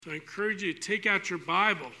So I encourage you to take out your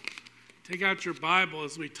Bible. Take out your Bible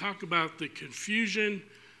as we talk about the confusion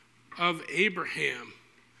of Abraham.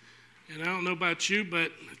 And I don't know about you,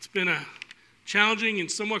 but it's been a challenging and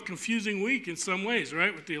somewhat confusing week in some ways,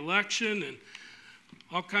 right? With the election and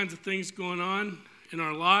all kinds of things going on in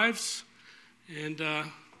our lives. And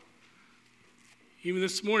even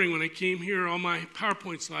this morning when I came here, all my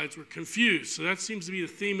PowerPoint slides were confused. So that seems to be the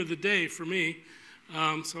theme of the day for me.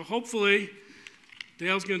 So hopefully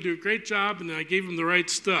Dale's going to do a great job, and I gave him the right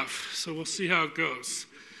stuff. So we'll see how it goes.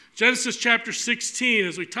 Genesis chapter 16,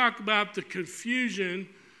 as we talk about the confusion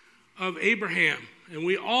of Abraham. And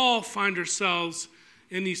we all find ourselves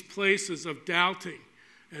in these places of doubting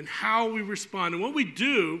and how we respond and what we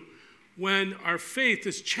do when our faith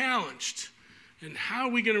is challenged. And how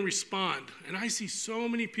are we going to respond? And I see so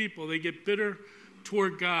many people, they get bitter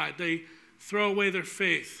toward God. They throw away their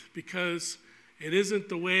faith because it isn't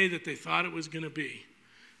the way that they thought it was going to be.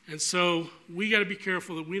 And so we got to be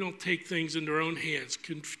careful that we don't take things into our own hands.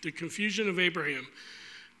 The confusion of Abraham.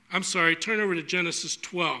 I'm sorry, turn over to Genesis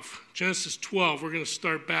 12. Genesis 12, we're going to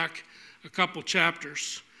start back a couple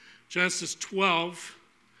chapters. Genesis 12,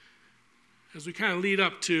 as we kind of lead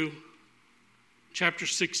up to chapter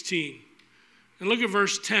 16. And look at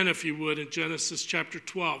verse 10, if you would, in Genesis chapter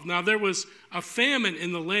 12. Now there was a famine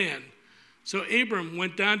in the land, so Abram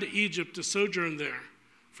went down to Egypt to sojourn there.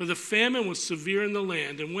 For the famine was severe in the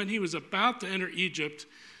land, and when he was about to enter Egypt,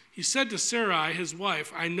 he said to Sarai, his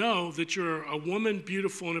wife, I know that you're a woman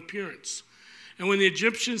beautiful in appearance. And when the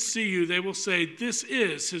Egyptians see you, they will say, this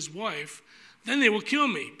is his wife. Then they will kill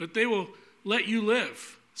me, but they will let you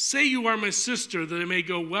live. Say you are my sister, that it may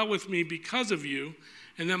go well with me because of you,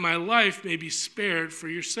 and that my life may be spared for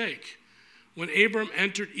your sake. When Abram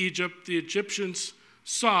entered Egypt, the Egyptians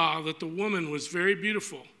saw that the woman was very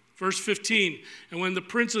beautiful. Verse 15, and when the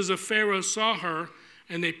princes of Pharaoh saw her,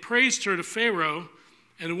 and they praised her to Pharaoh,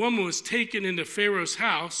 and the woman was taken into Pharaoh's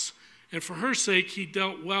house, and for her sake he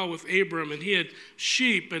dealt well with Abram, and he had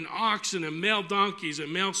sheep and oxen and male donkeys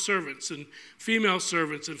and male servants and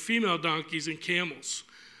female donkeys and camels.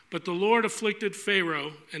 But the Lord afflicted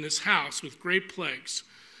Pharaoh and his house with great plagues,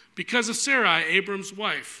 because of Sarai, Abram's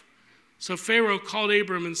wife. So Pharaoh called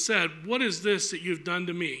Abram and said, what is this that you have done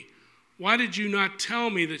to me? Why did you not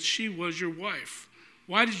tell me that she was your wife?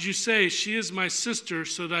 Why did you say, she is my sister,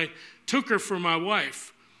 so that I took her for my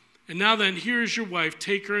wife? And now then, here is your wife,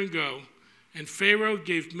 take her and go. And Pharaoh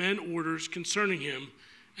gave men orders concerning him,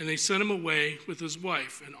 and they sent him away with his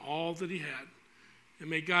wife and all that he had. And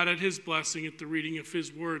may God add his blessing at the reading of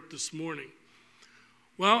his word this morning.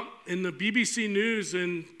 Well, in the BBC News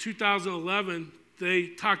in 2011, they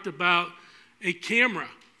talked about a camera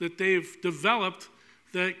that they've developed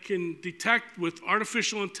that can detect with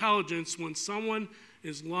artificial intelligence when someone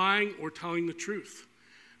is lying or telling the truth.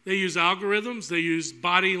 They use algorithms, they use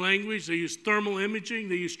body language, they use thermal imaging,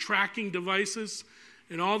 they use tracking devices,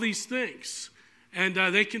 and all these things. And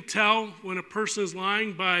they can tell when a person is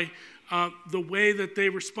lying by the way that they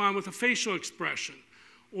respond with a facial expression,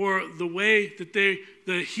 or the way that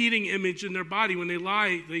the heating image in their body, when they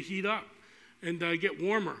lie, they heat up and get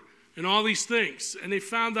warmer, and all these things. And they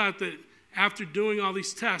found out that after doing all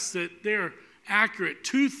these tests, that they're accurate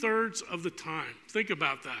 2/3 of the time. Think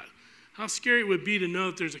about that. How scary it would be to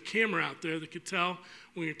know that there's a camera out there that could tell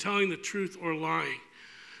when you're telling the truth or lying.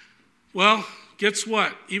 Well, guess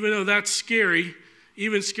what? Even though that's scary,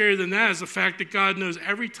 even scarier than that is the fact that God knows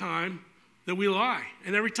every time that we lie.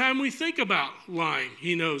 And every time we think about lying,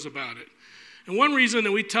 he knows about it. And one reason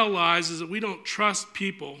that we tell lies is that we don't trust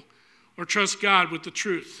people or trust God with the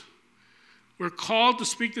truth. We're called to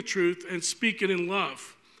speak the truth and speak it in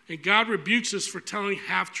love. And God rebukes us for telling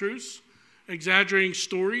half-truths, exaggerating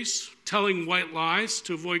stories, telling white lies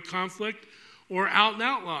to avoid conflict, or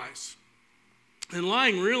out-and-out lies. And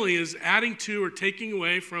lying really is adding to or taking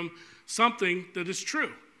away from something that is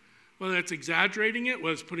true. Whether it's exaggerating it,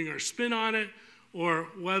 whether it's putting our spin on it, or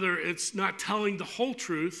whether it's not telling the whole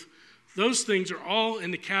truth, those things are all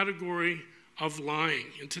in the category of lying.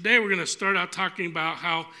 And today we're going to start out talking about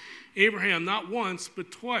how Abraham, not once,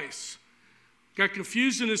 but twice, got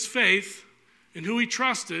confused in his faith and who he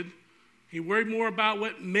trusted. He worried more about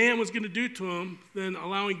what man was going to do to him than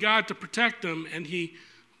allowing God to protect him, and he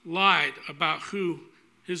lied about who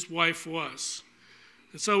his wife was.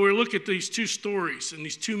 And so we look at these two stories and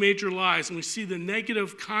these two major lies, and we see the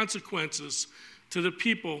negative consequences to the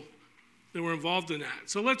people that were involved in that.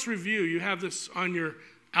 So let's review. You have this on your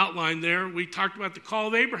outline there. We talked about the call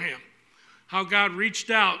of Abraham, how God reached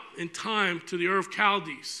out in time to the Ur of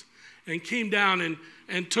Chaldees and came down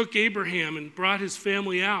and took Abraham and brought his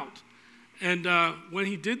family out. And when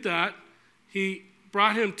he did that, he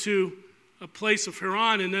brought him to a place of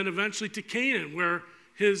Haran and then eventually to Canaan, where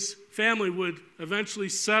his family would eventually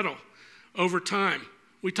settle over time.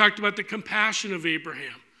 We talked about the compassion of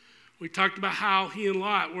Abraham. We talked about how he and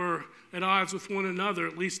Lot were at odds with one another,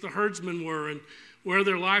 at least the herdsmen were, and where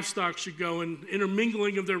their livestock should go, and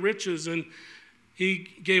intermingling of their riches, and he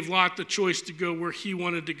gave Lot the choice to go where he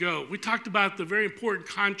wanted to go. We talked about the very important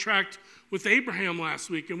contract with Abraham last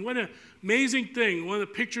week, and what an amazing thing, one of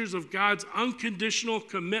the pictures of God's unconditional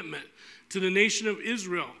commitment to the nation of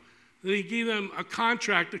Israel, that he gave them a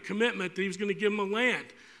contract, a commitment that he was going to give them a land.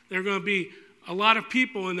 There were going to be a lot of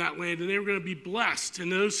people in that land, and they were going to be blessed,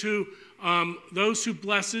 and those who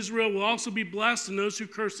bless Israel will also be blessed, and those who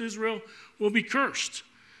curse Israel will be cursed.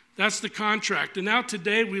 That's the contract. And now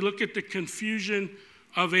today we look at the confusion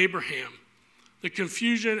of Abraham. The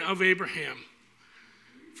confusion of Abraham.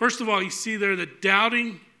 First of all, you see there that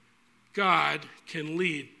doubting God can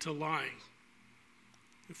lead to lying.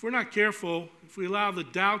 If we're not careful, if we allow the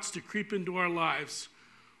doubts to creep into our lives,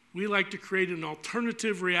 we like to create an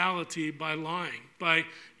alternative reality by lying, by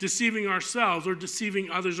deceiving ourselves or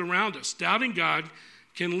deceiving others around us. Doubting God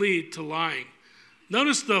can lead to lying.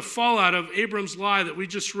 Notice the fallout of Abram's lie that we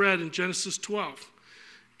just read in Genesis 12.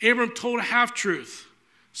 Abram told a half-truth.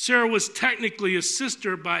 Sarah was technically his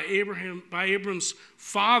sister by Abram's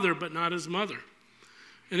father, but not his mother.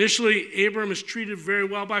 Initially, Abram is treated very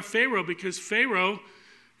well by Pharaoh because Pharaoh,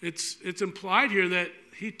 it's implied here that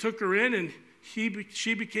he took her in and she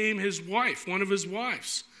became his wife, one of his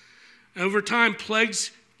wives. And over time,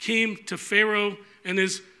 plagues came to Pharaoh and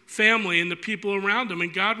his family and the people around him,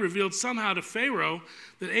 and God revealed somehow to Pharaoh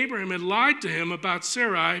that Abraham had lied to him about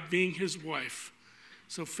Sarai being his wife.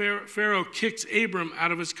 So Pharaoh kicks Abram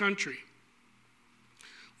out of his country.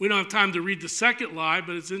 We don't have time to read the second lie,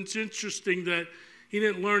 but it's interesting that he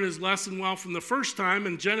didn't learn his lesson well from the first time.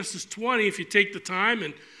 In Genesis 20, if you take the time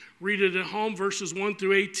and read it at home, verses 1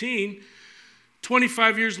 through 18,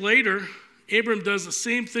 25 years later, Abram does the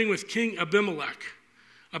same thing with King Abimelech.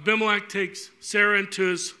 Abimelech takes Sarah into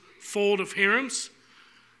his fold of harems.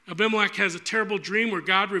 Abimelech has a terrible dream where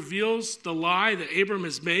God reveals the lie that Abram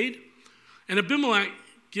has made. And Abimelech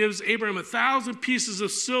gives Abram 1,000 pieces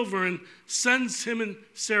of silver and sends him and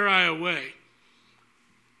Sarai away.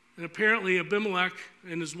 And apparently Abimelech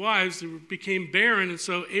and his wives became barren, and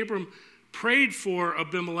so Abram prayed for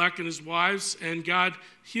Abimelech and his wives, and God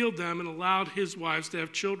healed them and allowed his wives to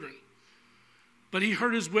have children. But he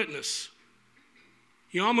hurt his witness.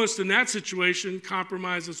 He almost, in that situation,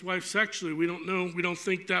 compromised his wife sexually. We don't know. We don't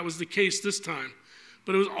think that was the case this time.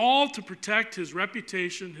 But it was all to protect his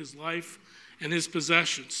reputation, his life, and his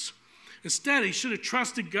possessions. Instead, he should have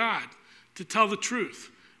trusted God to tell the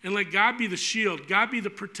truth and let God be the shield, God be the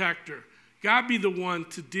protector, God be the one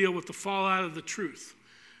to deal with the fallout of the truth.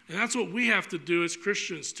 And that's what we have to do as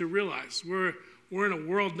Christians to realize. We're in a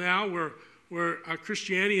world now where our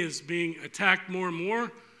Christianity is being attacked more and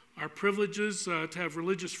more. Our privileges to have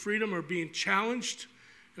religious freedom are being challenged.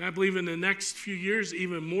 And I believe in the next few years,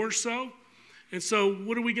 even more so. And so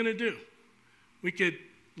what are we going to do? We could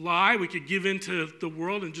lie. We could give in to the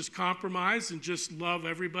world and just compromise and just love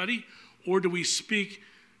everybody. Or do we speak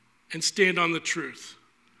and stand on the truth?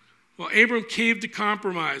 Well, Abram caved to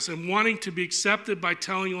compromise and wanting to be accepted by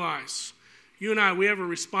telling lies. You and I, we have a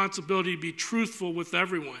responsibility to be truthful with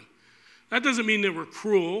everyone. That doesn't mean that we're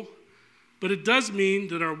cruel, but it does mean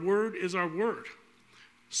that our word is our word.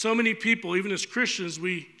 So many people, even as Christians,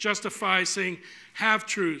 we justify saying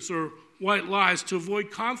half-truths or white lies to avoid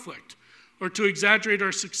conflict or to exaggerate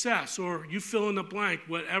our success, or you fill in the blank,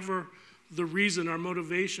 whatever the reason or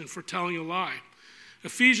motivation for telling a lie.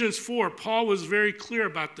 Ephesians 4, Paul was very clear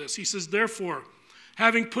about this. He says, therefore,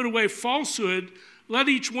 having put away falsehood, let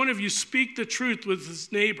each one of you speak the truth with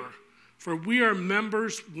his neighbor, for we are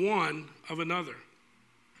members one of another.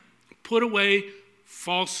 Put away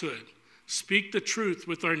falsehood. Speak the truth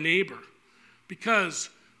with our neighbor, because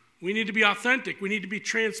we need to be authentic. We need to be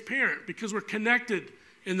transparent, because we're connected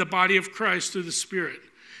in the body of Christ through the Spirit.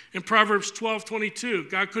 In Proverbs 12:22,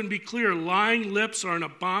 God couldn't be clearer. Lying lips are an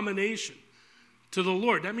abomination to the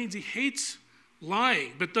Lord. That means he hates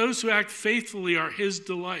lying, but those who act faithfully are his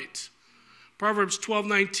delight. Proverbs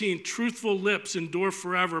 12:19, truthful lips endure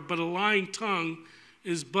forever, but a lying tongue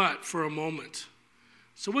is but for a moment.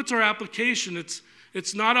 So what's our application?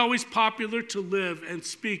 It's not always popular to live and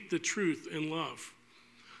speak the truth in love.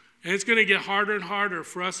 And it's going to get harder and harder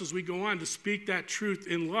for us as we go on to speak that truth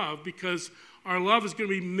in love, because our love is going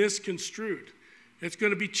to be misconstrued. It's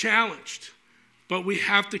going to be challenged. But we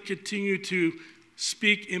have to continue to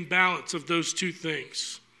speak in balance of those two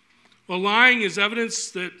things. Well, lying is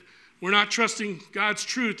evidence that We're not trusting God's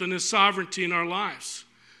truth and his sovereignty in our lives.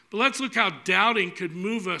 But let's look how doubting could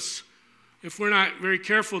move us, if we're not very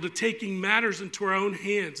careful, to taking matters into our own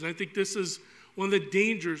hands. And I think this is one of the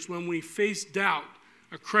dangers when we face doubt,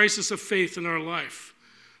 a crisis of faith in our life.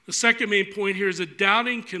 The second main point here is that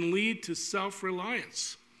doubting can lead to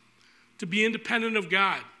self-reliance, to be independent of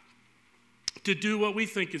God, to do what we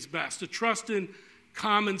think is best, to trust in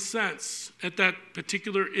common sense at that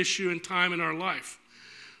particular issue and time in our life.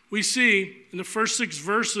 We see in the first 6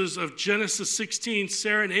 verses of Genesis 16,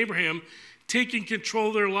 Sarah and Abraham taking control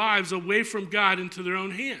of their lives away from God into their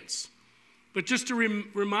own hands. But just to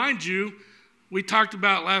remind you, we talked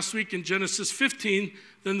about last week in Genesis 15,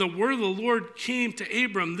 then the word of the Lord came to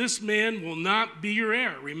Abram, this man will not be your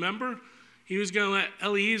heir. Remember? He was going to let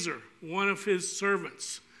Eliezer, one of his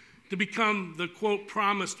servants, to become the, quote,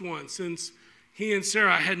 promised one, since he and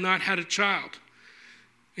Sarah had not had a child.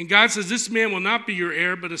 And God says, this man will not be your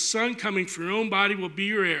heir, but a son coming from your own body will be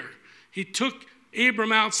your heir. He took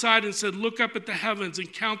Abram outside and said, look up at the heavens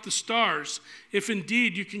and count the stars, if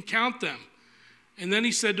indeed you can count them. And then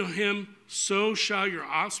he said to him, so shall your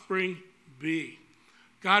offspring be.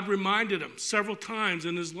 God reminded him several times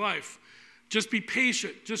in his life, just be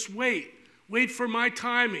patient, just wait. Wait for my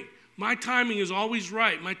timing. My timing is always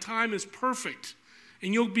right. My time is perfect.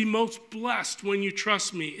 And you'll be most blessed when you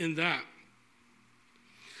trust me in that.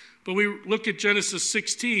 But we look at Genesis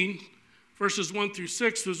 16, verses 1 through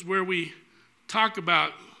 6, is where we talk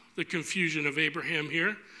about the confusion of Abraham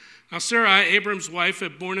here. Now Sarai, Abram's wife,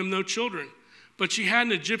 had borne him no children, but she had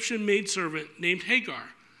an Egyptian maidservant named Hagar.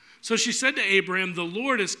 So she said to Abraham, the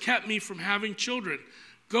Lord has kept me from having children.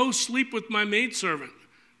 Go sleep with my maidservant.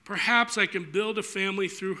 Perhaps I can build a family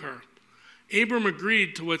through her. Abram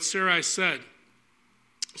agreed to what Sarai said.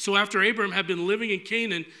 So after Abram had been living in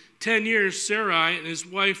Canaan 10 years, Sarai and his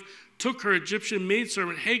wife took her Egyptian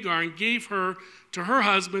maidservant Hagar and gave her to her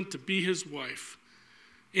husband to be his wife.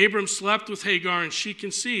 Abram slept with Hagar and she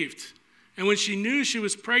conceived. And when she knew she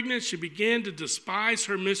was pregnant, she began to despise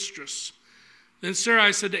her mistress. Then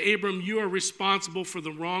Sarai said to Abram, you are responsible for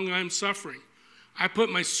the wrong I am suffering. I put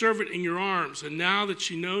my servant in your arms, and now that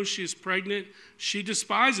she knows she is pregnant, she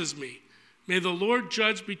despises me. May the Lord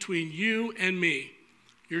judge between you and me.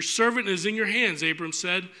 Your servant is in your hands, Abram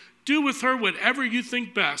said. Do with her whatever you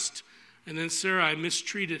think best. And then Sarai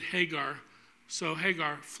mistreated Hagar, so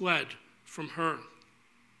Hagar fled from her.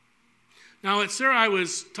 Now, what Sarai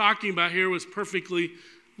was talking about here was perfectly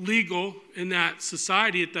legal in that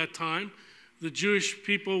society at that time. The Jewish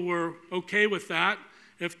people were okay with that.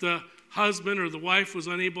 If the husband or the wife was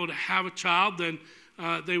unable to have a child, then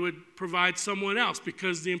they would provide someone else,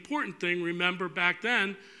 because the important thing, remember back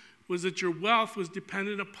then, was that your wealth was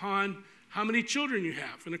dependent upon how many children you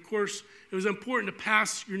have. And of course, it was important to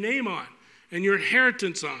pass your name on and your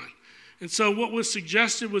inheritance on. And so what was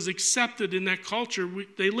suggested was accepted in that culture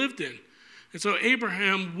they lived in. And so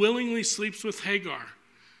Abraham willingly sleeps with Hagar,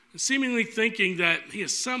 seemingly thinking that he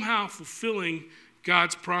is somehow fulfilling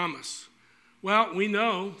God's promise. Well, we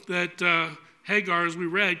know that Hagar, as we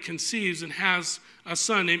read, conceives and has a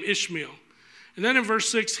son named Ishmael. And then in verse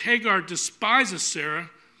 6, Hagar despises Sarah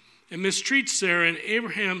and mistreats Sarah, and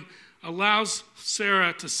Abraham allows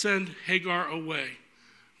Sarah to send Hagar away.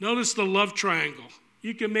 Notice the love triangle.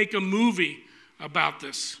 You can make a movie about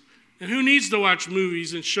this. And who needs to watch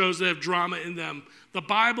movies and shows that have drama in them? The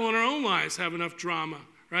Bible and our own lives have enough drama,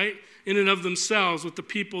 right? In and of themselves, with the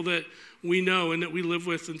people that we know and that we live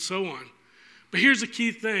with and so on. But here's the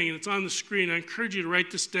key thing, and it's on the screen. I encourage you to write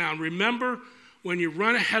this down. Remember, when you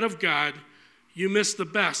run ahead of God, you miss the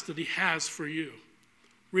best that he has for you.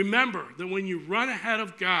 Remember that when you run ahead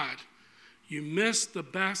of God, you miss the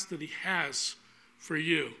best that he has for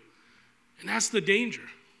you. And that's the danger.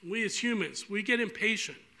 We as humans, we get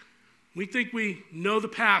impatient. We think we know the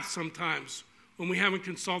path sometimes when we haven't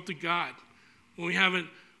consulted God, when we haven't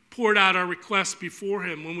poured out our requests before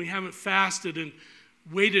him, when we haven't fasted and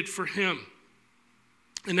waited for him.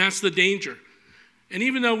 And that's the danger. And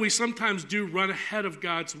even though we sometimes do run ahead of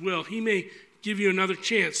God's will, he may give you another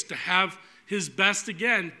chance to have his best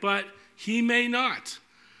again, but he may not.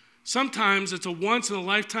 Sometimes it's a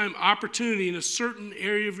once-in-a-lifetime opportunity in a certain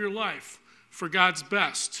area of your life for God's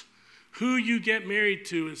best. Who you get married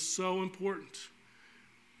to is so important.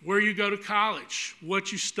 Where you go to college,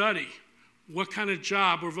 what you study, what kind of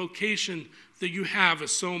job or vocation that you have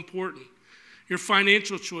is so important. Your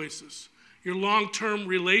financial choices, your long-term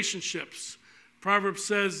relationships. Proverbs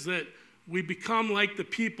says that we become like the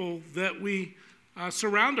people that we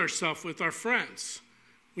surround ourselves with, our friends.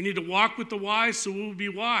 We need to walk with the wise so we'll be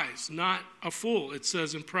wise, not a fool, it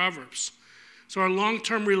says in Proverbs. So our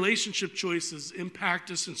long-term relationship choices impact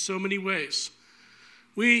us in so many ways.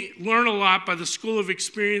 We learn a lot by the school of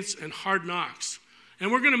experience and hard knocks.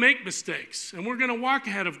 And we're going to make mistakes, and we're going to walk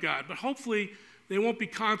ahead of God. But hopefully, they won't be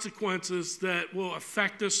consequences that will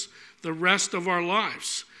affect us the rest of our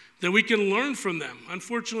lives, that we can learn from them.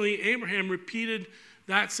 Unfortunately, Abraham repeated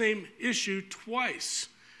that same issue twice.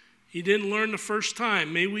 He didn't learn the first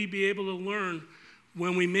time. May we be able to learn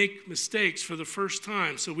when we make mistakes for the first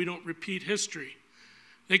time so we don't repeat history.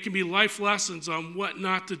 They can be life lessons on what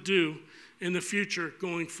not to do in the future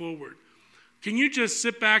going forward. Can you just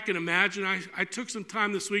sit back and imagine? I took some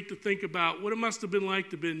time this week to think about what it must have been like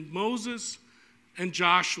to have been Moses and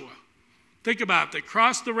Joshua. Think about it. They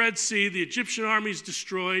crossed the Red Sea. The Egyptian army is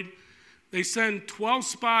destroyed. They send 12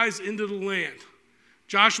 spies into the land.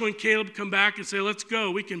 Joshua and Caleb come back and say, let's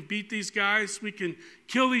go. We can beat these guys. We can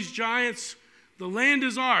kill these giants. The land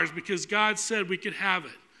is ours because God said we could have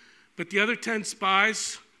it. But the other 10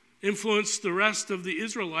 spies influenced the rest of the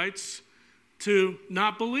Israelites to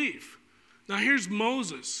not believe. Now here's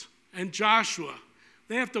Moses and Joshua.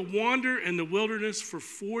 They have to wander in the wilderness for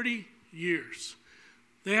 40 years.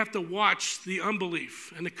 They have to watch the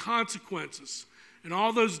unbelief and the consequences and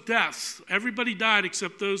all those deaths. Everybody died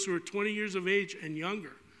except those who were 20 years of age and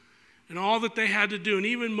younger. And all that they had to do. And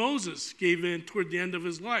even Moses gave in toward the end of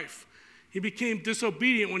his life. He became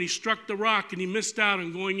disobedient when he struck the rock and he missed out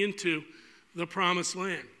on going into the promised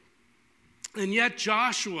land. And yet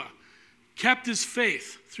Joshua kept his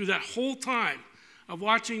faith through that whole time of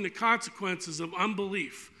watching the consequences of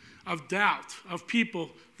unbelief, of doubt, of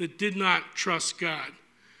people that did not trust God.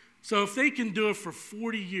 So if they can do it for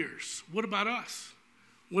 40 years, what about us?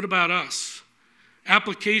 What about us?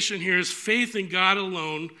 Application here is faith in God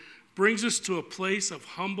alone brings us to a place of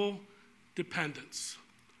humble dependence.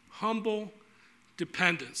 Humble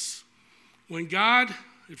dependence. When God,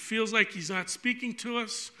 it feels like he's not speaking to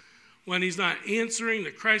us, when he's not answering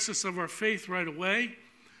the crisis of our faith right away,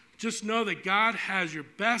 just know that God has your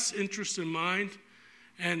best interest in mind,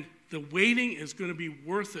 and the waiting is going to be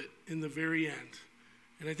worth it in the very end.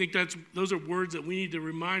 And I think those are words that we need to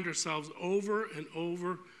remind ourselves over and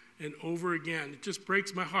over and over again. It just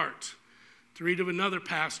breaks my heart to read of another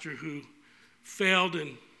pastor who failed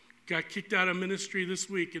and got kicked out of ministry this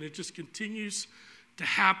week, and it just continues to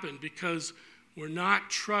happen because we're not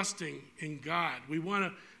trusting in God. We want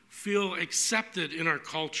to feel accepted in our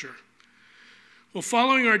culture. Well,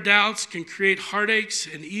 following our doubts can create heartaches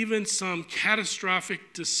and even some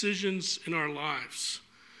catastrophic decisions in our lives.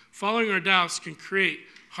 Following our doubts can create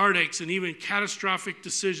heartaches and even catastrophic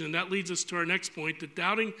decisions. That leads us to our next point, that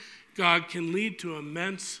doubting God can lead to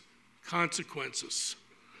immense consequences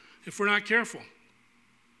if we're not careful.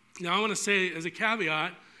 Now, I want to say as a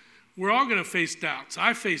caveat, we're all going to face doubts.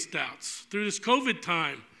 I face doubts. Through this COVID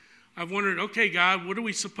time, I've wondered, okay, God, what are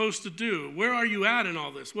we supposed to do? Where are you at in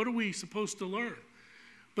all this? What are we supposed to learn?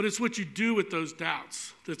 But it's what you do with those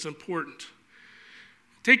doubts that's important.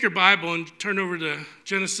 Take your Bible and turn over to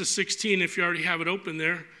Genesis 16 if you already have it open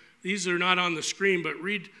there. These are not on the screen, but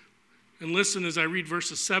read and listen as I read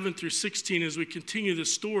verses 7 through 16 as we continue the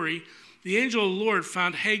story. The angel of the Lord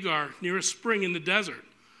found Hagar near a spring in the desert.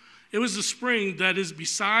 It was the spring that is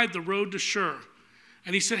beside the road to Shur.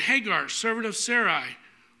 And he said, Hagar, servant of Sarai,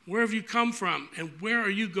 where have you come from, and where are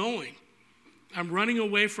you going? I'm running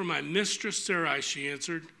away from my mistress Sarai, she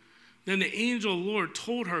answered. Then the angel of the Lord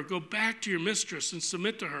told her, go back to your mistress and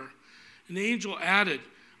submit to her. And the angel added,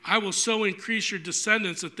 I will so increase your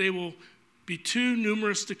descendants that they will be too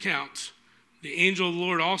numerous to count. The angel of the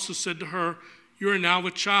Lord also said to her, you are now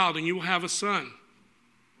with child, and you will have a son.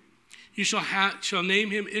 You shall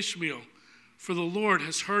name him Ishmael, for the Lord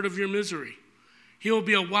has heard of your misery. He will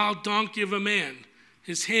be a wild donkey of a man.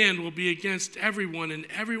 His hand will be against everyone, and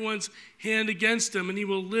everyone's hand against him, and he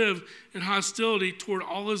will live in hostility toward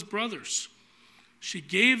all his brothers. She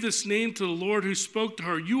gave this name to the Lord who spoke to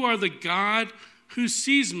her, you are the God who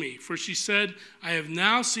sees me. For she said, I have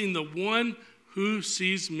now seen the one who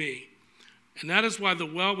sees me. And that is why the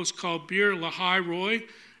well was called Beer Lahai Roi.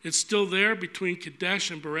 It's still there between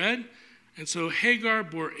Kadesh and Bered. And so Hagar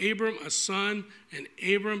bore Abram a son, and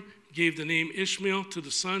Abram gave the name Ishmael to the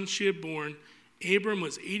son she had born. Abram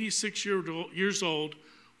was 86 years old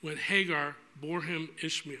when Hagar bore him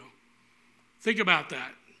Ishmael. Think about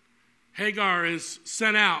that. Hagar is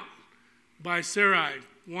sent out by Sarai,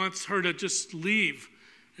 wants her to just leave,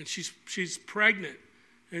 and she's pregnant,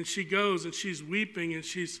 and she goes and she's weeping and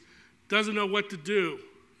she doesn't know what to do,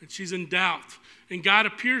 and she's in doubt, and God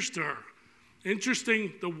appears to her.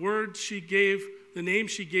 Interesting, the word she gave, the name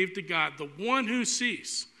she gave to God, the one who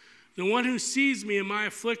sees me in my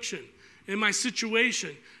affliction, in my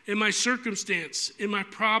situation, in my circumstance, in my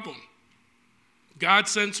problem. God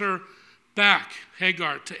sends her back,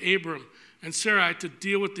 Hagar, to Abram and Sarai to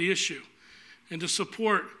deal with the issue and to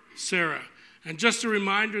support Sarah. And just a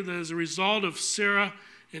reminder that as a result of Sarah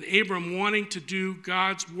and Abram wanting to do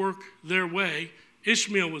God's work their way,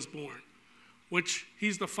 Ishmael was born, which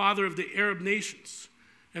he's the father of the Arab nations.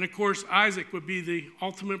 And of course, Isaac would be the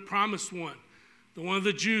ultimate promised one, the one of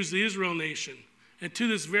the Jews, the Israel nation. And to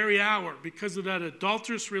this very hour, because of that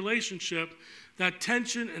adulterous relationship, that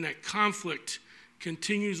tension and that conflict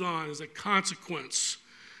continues on as a consequence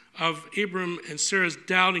of Abram and Sarah's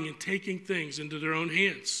doubting and taking things into their own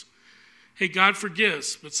hands. Hey, God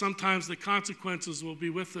forgives, but sometimes the consequences will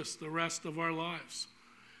be with us the rest of our lives.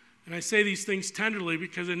 And I say these things tenderly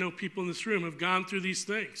because I know people in this room have gone through these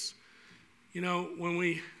things. You know, when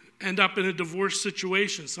we end up in a divorce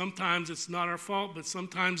situation, sometimes it's not our fault, but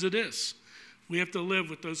sometimes it is. We have to live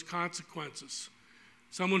with those consequences.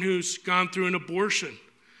 Someone who's gone through an abortion,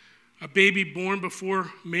 a baby born before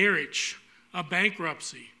marriage, a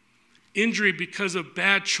bankruptcy, injury because of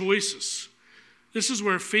bad choices. This is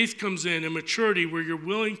where faith comes in and maturity, where you're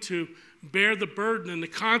willing to bear the burden and the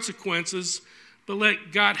consequences, but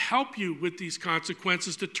let God help you with these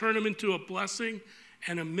consequences to turn them into a blessing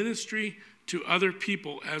and a ministry to other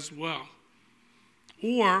people as well.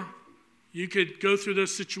 Or you could go through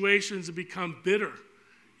those situations and become bitter.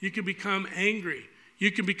 You can become angry.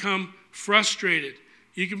 You can become frustrated.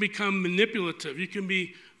 You can become manipulative. You can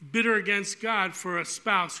be bitter against God for a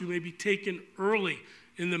spouse who may be taken early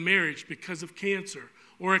in the marriage because of cancer,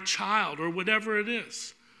 or a child, or whatever it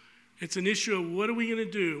is. It's an issue of what are we going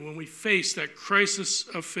to do when we face that crisis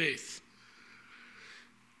of faith.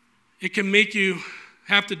 It can make you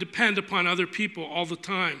have to depend upon other people all the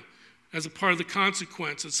time as a part of the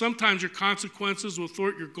consequence. And sometimes your consequences will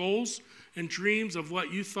thwart your goals and dreams of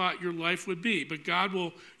what you thought your life would be, but God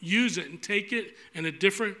will use it and take it in a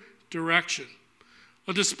different direction.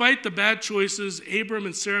 Well, despite the bad choices Abram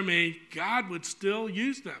and Sarah made, God would still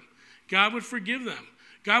use them. God would forgive them.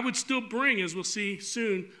 God would still bring, as we'll see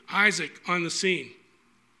soon, Isaac on the scene.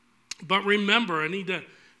 But remember, I need to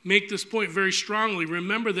make this point very strongly.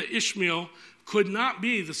 Remember that Ishmael could not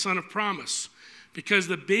be the son of promise because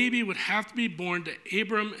the baby would have to be born to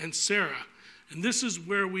Abram and Sarah. And this is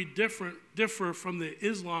where we differ from the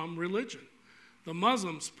Islam religion. The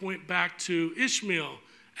Muslims point back to Ishmael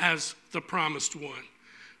as the promised one.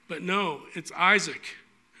 But no, it's Isaac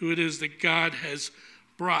who it is that God has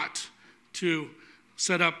brought to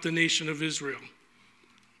set up the nation of Israel.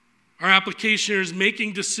 Our application here is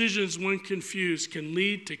making decisions when confused can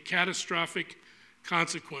lead to catastrophic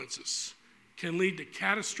consequences. Can lead to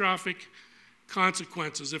catastrophic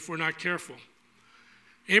consequences if we're not careful.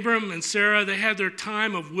 Abram and Sarah, they had their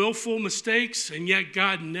time of willful mistakes, and yet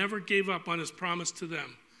God never gave up on his promise to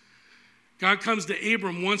them. God comes to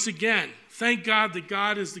Abram once again. Thank God that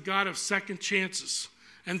God is the God of second chances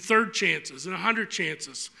and third chances and 100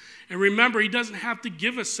 chances. And remember, he doesn't have to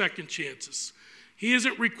give us second chances. He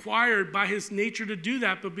isn't required by his nature to do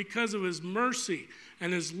that, but because of his mercy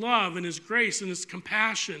and his love and his grace and his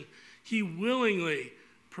compassion, he willingly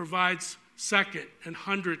provides second and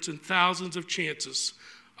hundreds and thousands of chances,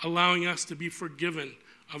 allowing us to be forgiven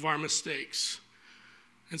of our mistakes.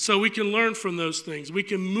 And so we can learn from those things. We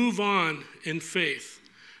can move on in faith.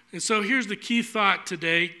 And so here's the key thought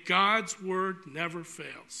today. God's word never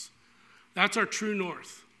fails. That's our true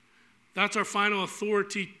north. That's our final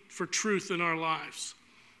authority for truth in our lives.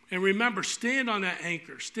 And remember, stand on that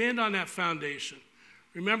anchor. Stand on that foundation.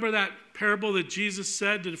 Remember that parable that Jesus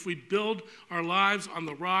said that if we build our lives on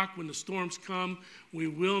the rock when the storms come, we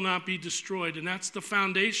will not be destroyed. And that's the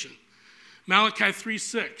foundation. Malachi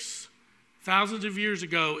 3:6. Thousands of years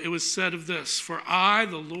ago, it was said of this, "For I,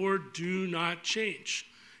 the Lord, do not change."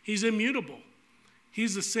 He's immutable.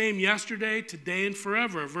 He's the same yesterday, today, and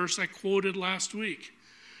forever, a verse I quoted last week.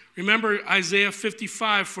 Remember Isaiah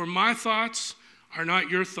 55, "For my thoughts are not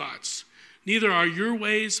your thoughts, neither are your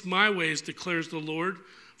ways my ways, declares the Lord.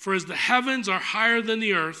 For as the heavens are higher than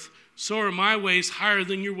the earth, so are my ways higher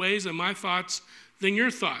than your ways, and my thoughts than your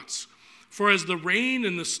thoughts. For as the rain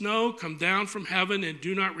and the snow come down from heaven and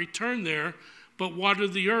do not return there, but water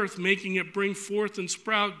the earth, making it bring forth and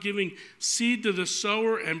sprout, giving seed to the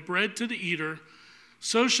sower and bread to the eater,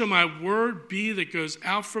 so shall my word be that goes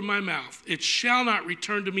out from my mouth. It shall not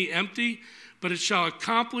return to me empty, but it shall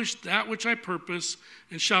accomplish that which I purpose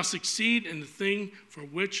and shall succeed in the thing for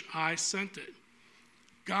which I sent it."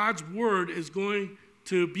 God's word is going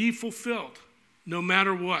to be fulfilled no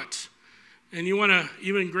matter what. And you want an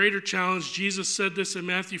even greater challenge? Jesus said this in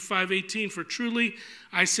Matthew 5:18, "For truly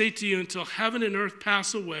I say to you, until heaven and earth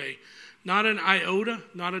pass away, not an iota,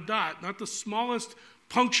 not a dot, not the smallest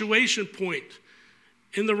punctuation point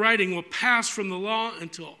in the writing will pass from the law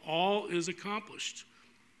until all is accomplished.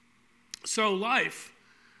 So life,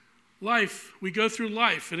 we go through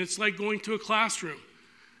life, and it's like going to a classroom.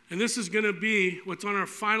 And this is going to be what's on our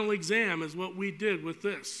final exam, is what we did with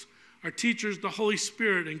this. Our teacher is the Holy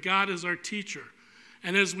Spirit, and God is our teacher.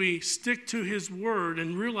 And as we stick to his word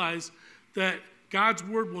and realize that God's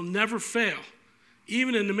word will never fail,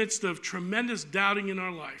 even in the midst of tremendous doubting in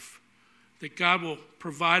our life, that God will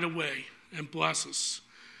provide a way and bless us.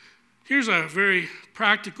 Here's a very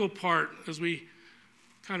practical part as we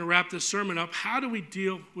kind of wrap this sermon up. How do we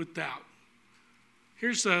deal with doubt?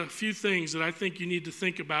 Here's a few things that I think you need to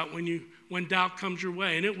think about when doubt comes your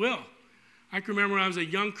way, and it will. I can remember when I was a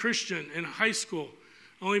young Christian in high school,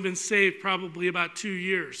 only been saved probably about 2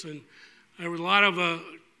 years, and there was a lot of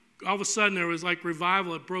all of a sudden there was like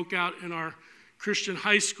revival that broke out in our Christian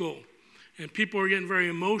high school, and people were getting very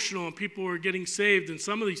emotional, and people were getting saved, and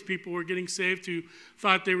some of these people were getting saved who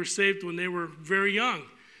thought they were saved when they were very young.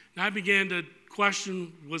 And I began to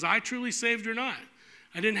question, was I truly saved or not?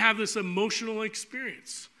 I didn't have this emotional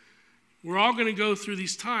experience. We're all going to go through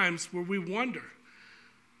these times where we wonder.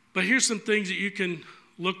 But here's some things that you can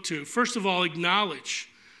look to. First of all, acknowledge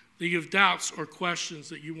that you have doubts or questions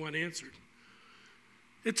that you want answered.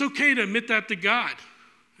 It's okay to admit that to God.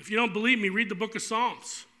 If you don't believe me, read the book of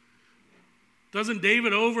Psalms. Doesn't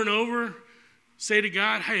David over and over say to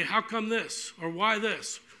God, hey, how come this? Or why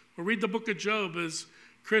this? Or read the book of Job, as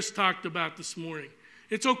Chris talked about this morning.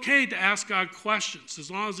 It's okay to ask God questions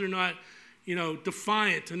as long as they're not,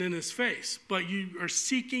 defiant and in his face. But you are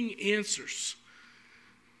seeking answers.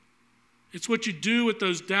 It's what you do with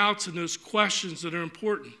those doubts and those questions that are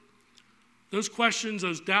important. Those questions,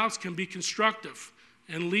 those doubts can be constructive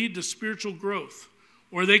and lead to spiritual growth,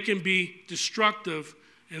 or they can be destructive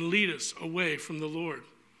and lead us away from the Lord.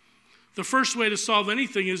 The first way to solve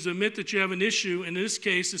anything is to admit that you have an issue, and in this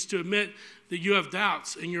case is to admit that you have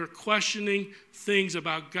doubts and you're questioning things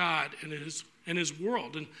about God and his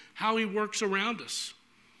world and how he works around us.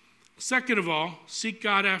 Second of all, seek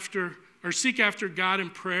after God in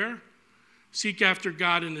prayer. Seek after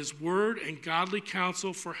God in his word and godly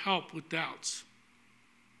counsel for help with doubts.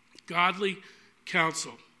 Godly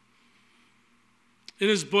counsel. In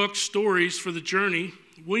his book, Stories for the Journey,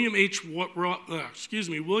 William H. White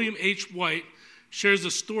shares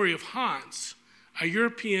the story of Hans, a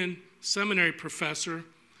European seminary professor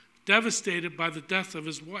devastated by the death of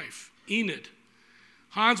his wife, Enid.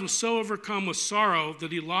 Hans was so overcome with sorrow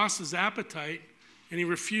that he lost his appetite and he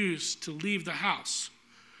refused to leave the house.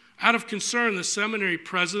 Out of concern, the seminary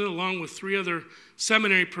president, along with 3 other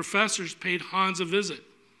seminary professors, paid Hans a visit.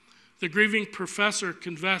 The grieving professor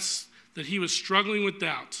confessed that he was struggling with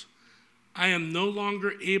doubt. I am no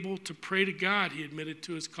longer able to pray to God, he admitted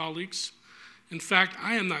to his colleagues. In fact,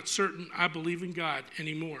 I am not certain I believe in God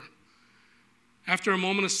anymore. After a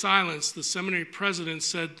moment of silence, the seminary president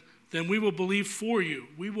said, then we will believe for you.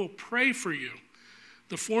 We will pray for you.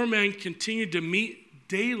 The 4 men continued to meet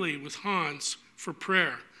daily with Hans for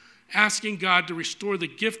prayer, asking God to restore the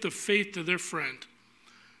gift of faith to their friend.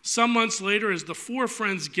 Some months later, as the 4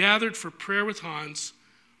 friends gathered for prayer with Hans,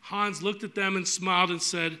 Hans looked at them and smiled and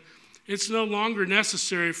said, it's no longer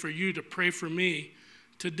necessary for you to pray for me.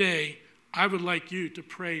 Today, I would like you to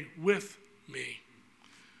pray with me.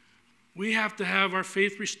 We have to have our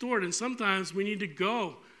faith restored, and sometimes we need to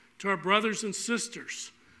go to our brothers and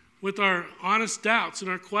sisters with our honest doubts and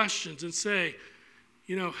our questions and say,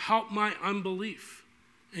 help my unbelief,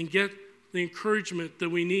 and get the encouragement that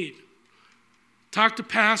we need. Talk to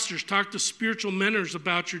pastors, talk to spiritual mentors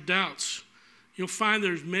about your doubts. You'll find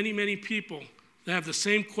there's many, many people that have the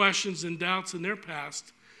same questions and doubts in their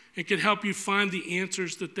past and can help you find the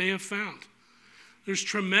answers that they have found. There's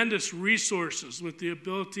tremendous resources with the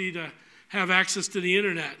ability to have access to the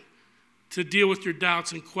internet to deal with your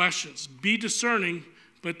doubts and questions. Be discerning,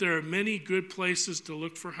 but there are many good places to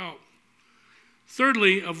look for help.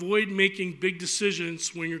 Thirdly, avoid making big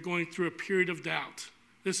decisions when you're going through a period of doubt.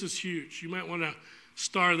 This is huge. You might want to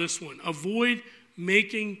star this one. Avoid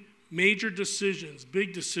making major decisions,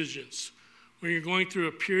 big decisions, when you're going through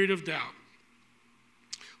a period of doubt.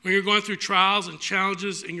 When you're going through trials and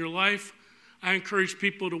challenges in your life, I encourage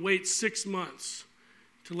people to wait 6 months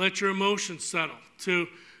to let your emotions settle, to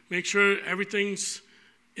make sure everything's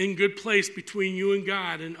in good place between you and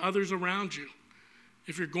God and others around you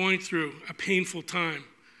if you're going through a painful time.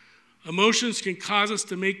 Emotions can cause us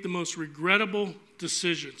to make the most regrettable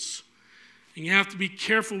decisions, and you have to be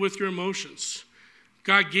careful with your emotions.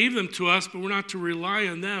 God gave them to us, but we're not to rely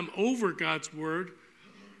on them over God's word,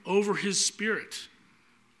 over his Spirit.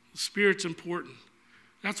 The Spirit's important.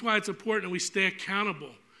 That's why it's important that we stay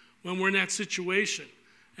accountable when we're in that situation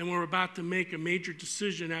and we're about to make a major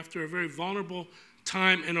decision after a very vulnerable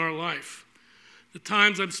time in our life. The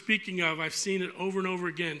times I'm speaking of, I've seen it over and over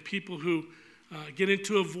again. People who get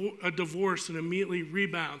into a divorce and immediately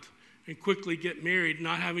rebound and quickly get married,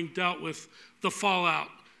 not having dealt with the fallout,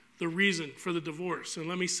 the reason for the divorce. And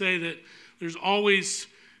let me say that there's always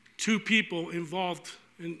two people involved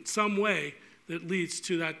in some way that leads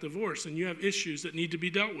to that divorce, and you have issues that need to be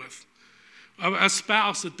dealt with. A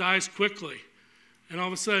spouse that dies quickly, and all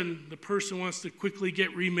of a sudden the person wants to quickly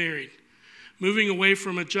get remarried. Moving away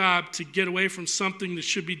from a job to get away from something that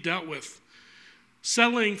should be dealt with.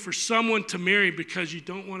 Settling for someone to marry because you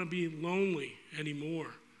don't want to be lonely anymore.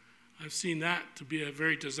 I've seen that to be a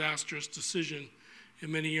very disastrous decision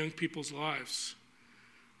in many young people's lives.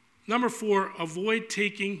 Number 4, avoid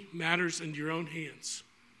taking matters into your own hands.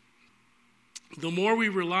 The more we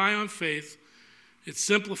rely on faith, it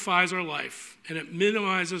simplifies our life and it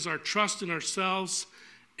minimizes our trust in ourselves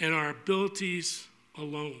and our abilities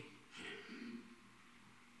alone.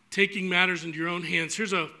 Taking matters into your own hands.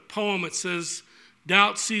 Here's a poem that says,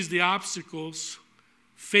 doubt sees the obstacles,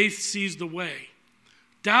 faith sees the way.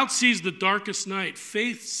 Doubt sees the darkest night,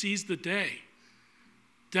 faith sees the day.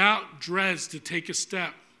 Doubt dreads to take a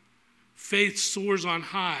step, faith soars on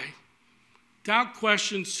high. Doubt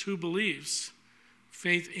questions who believes,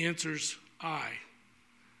 faith answers I.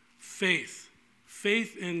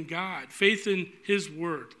 Faith in God, faith in His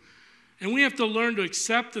Word. And we have to learn to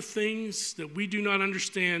accept the things that we do not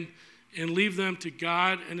understand and leave them to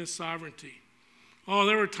God and His sovereignty. Oh,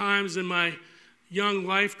 there were times in my young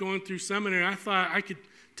life going through seminary, I thought I could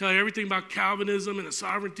tell you everything about Calvinism and the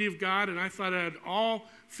sovereignty of God, and I thought I had all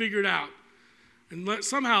figured out. And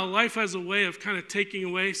somehow life has a way of kind of taking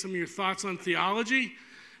away some of your thoughts on theology,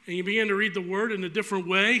 and you begin to read the Word in a different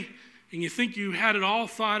way, and you think you had it all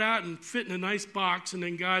thought out and fit in a nice box, and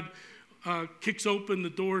then God kicks open the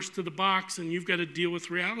doors to the box, and you've got to deal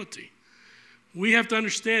with reality. We have to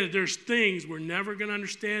understand that there's things we're never going to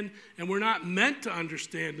understand, and we're not meant to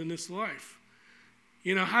understand in this life.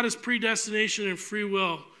 You know, how does predestination and free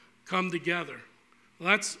will come together? Well,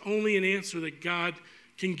 that's only an answer that God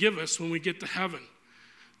can give us when we get to heaven.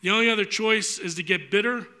 The only other choice is to get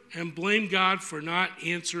bitter and blame God for not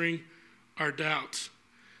answering our doubts.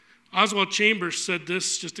 Oswald Chambers said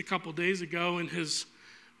this just a couple days ago in his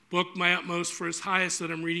book, My Utmost for His Highest,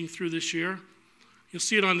 that I'm reading through this year. You'll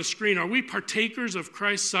see it on the screen. Are we partakers of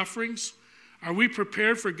Christ's sufferings? Are we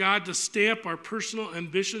prepared for God to stamp our personal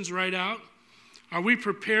ambitions right out? Are we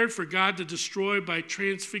prepared for God to destroy by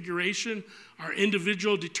transfiguration our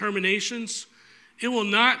individual determinations? It will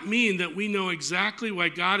not mean that we know exactly why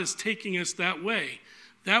God is taking us that way.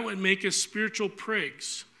 That would make us spiritual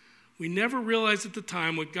prigs. We never realize at the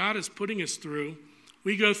time what God is putting us through.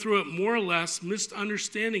 We go through it more or less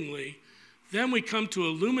misunderstandingly. Then we come to a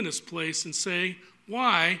luminous place and say,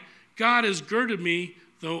 why? God has girded me,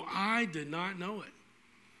 though I did not know it.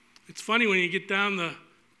 It's funny when you get down the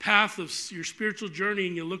path of your spiritual journey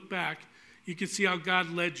and you look back, you can see how God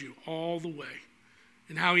led you all the way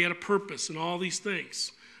and how He had a purpose and all these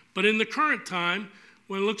things. But in the current time,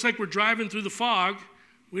 when it looks like we're driving through the fog,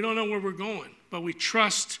 we don't know where we're going, but we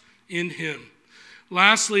trust in Him.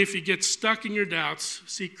 Lastly, if you get stuck in your doubts,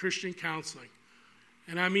 seek Christian counseling.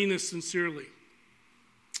 And I mean this sincerely.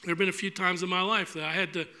 There have been a few times in my life that I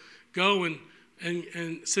had to go and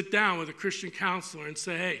sit down with a Christian counselor and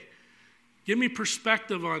say, hey, give me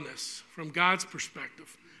perspective on this from God's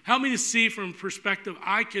perspective. Help me to see from a perspective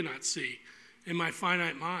I cannot see in my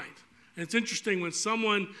finite mind. And it's interesting when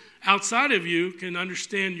someone outside of you can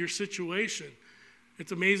understand your situation.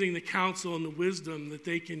 It's amazing the counsel and the wisdom that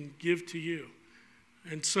they can give to you.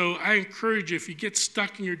 And so I encourage you, if you get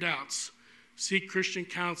stuck in your doubts, seek Christian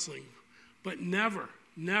counseling. But never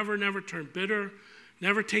turn bitter.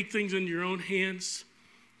 Never take things into your own hands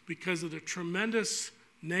because of the tremendous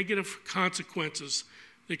negative consequences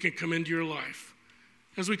that can come into your life.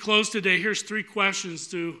 As we close today, here's 3 questions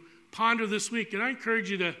to ponder this week. And I encourage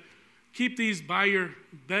you to keep these by your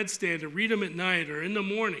bedstand, to read them at night or in the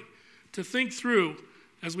morning, to think through,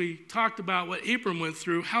 as we talked about what Abram went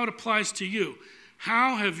through, how it applies to you.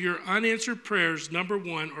 How have your unanswered prayers, number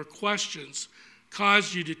 1, or questions,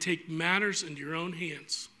 caused you to take matters into your own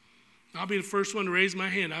hands? I'll be the first one to raise my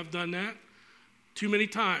hand. I've done that too many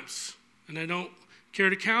times, and I don't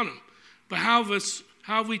care to count them. But how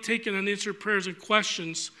have we taken unanswered prayers and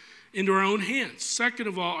questions into our own hands? Second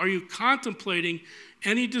of all, are you contemplating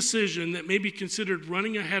any decision that may be considered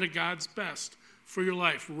running ahead of God's best for your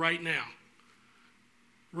life right now?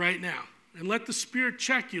 Right now. And let the Spirit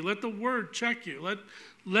check you. Let the Word check you.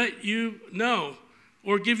 Let you know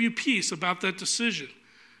or give you peace about that decision.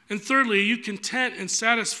 And thirdly, are you content and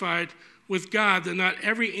satisfied with God that not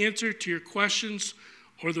every answer to your questions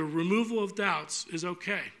or the removal of doubts is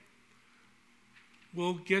okay?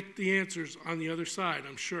 We'll get the answers on the other side,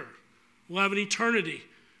 I'm sure. We'll have an eternity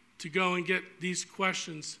to go and get these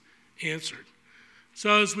questions answered.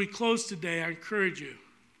 So as we close today, I encourage you,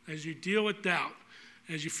 as you deal with doubt,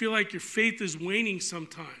 as you feel like your faith is waning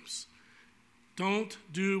sometimes, don't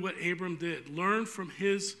do what Abram did. Learn from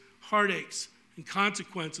his heartaches and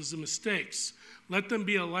consequences and mistakes. Let them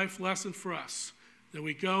be a life lesson for us, that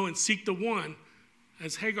we go and seek the one,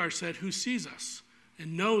 as Hagar said, who sees us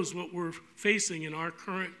and knows what we're facing in our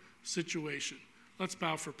current situation. Let's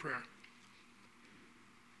bow for prayer.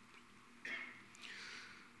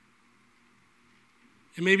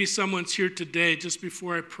 And maybe someone's here today just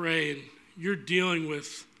before I pray and you're dealing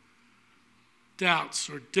with doubts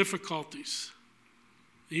or difficulties.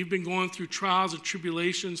 You've been going through trials and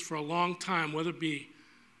tribulations for a long time, whether it be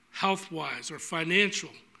health-wise or financial.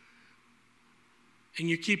 And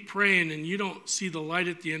you keep praying and you don't see the light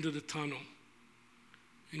at the end of the tunnel.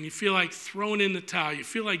 And you feel like throwing in the towel. You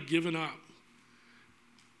feel like giving up.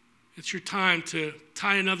 It's your time to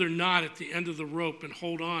tie another knot at the end of the rope and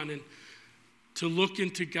hold on and to look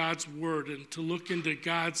into God's word and to look into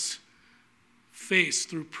God's face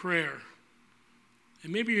through prayer.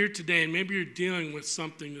 And maybe you're here today and maybe you're dealing with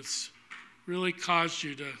something that's really caused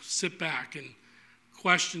you to sit back and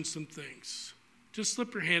question some things. Just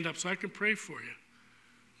slip your hand up so I can pray for you.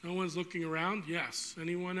 No one's looking around? Yes.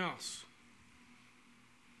 Anyone else?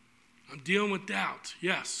 I'm dealing with doubt.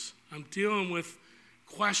 Yes. I'm dealing with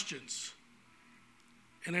questions.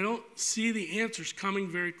 And I don't see the answers coming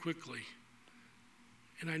very quickly.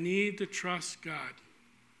 And I need to trust God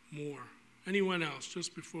more. Anyone else,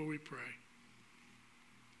 just before we pray?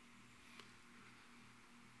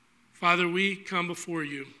 Father, we come before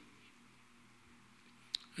you.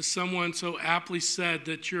 As someone so aptly said,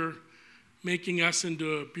 that you're making us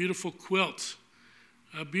into a beautiful quilt,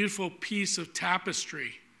 a beautiful piece of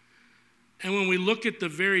tapestry. And when we look at the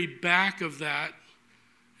very back of that,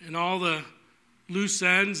 and all the loose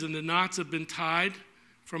ends and the knots have been tied,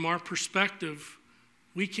 from our perspective,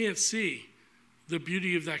 we can't see the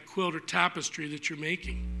beauty of that quilt or tapestry that you're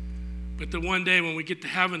making. But the one day when we get to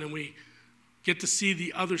heaven and we get to see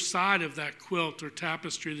the other side of that quilt or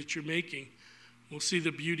tapestry that you're making, we'll see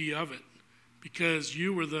the beauty of it, because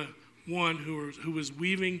you were the one who was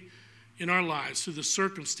weaving in our lives through the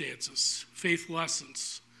circumstances, faith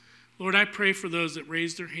lessons. Lord, I pray for those that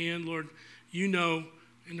raised their hand. Lord, you know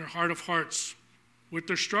in their heart of hearts what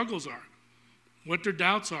their struggles are, what their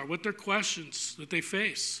doubts are, what their questions that they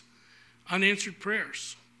face, unanswered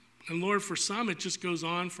prayers. And Lord, for some, it just goes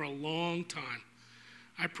on for a long time.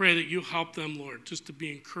 I pray that you'll help them, Lord, just to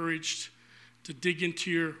be encouraged, to dig into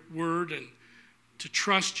your word and to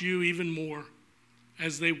trust you even more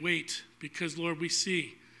as they wait. Because, Lord, we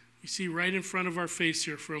see right in front of our face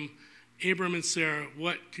here from Abram and Sarah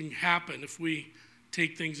what can happen if we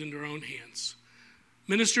take things into our own hands.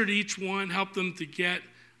 Minister to each one, help them to get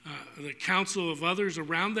the counsel of others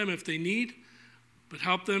around them if they need, but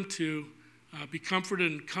help them to be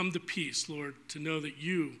comforted and come to peace, Lord, to know that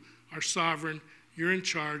you are sovereign, you're in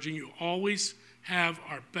charge, and you always have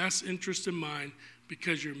our best interest in mind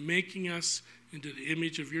because you're making us into the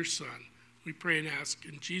image of your Son. We pray and ask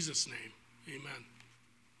in Jesus' name, amen.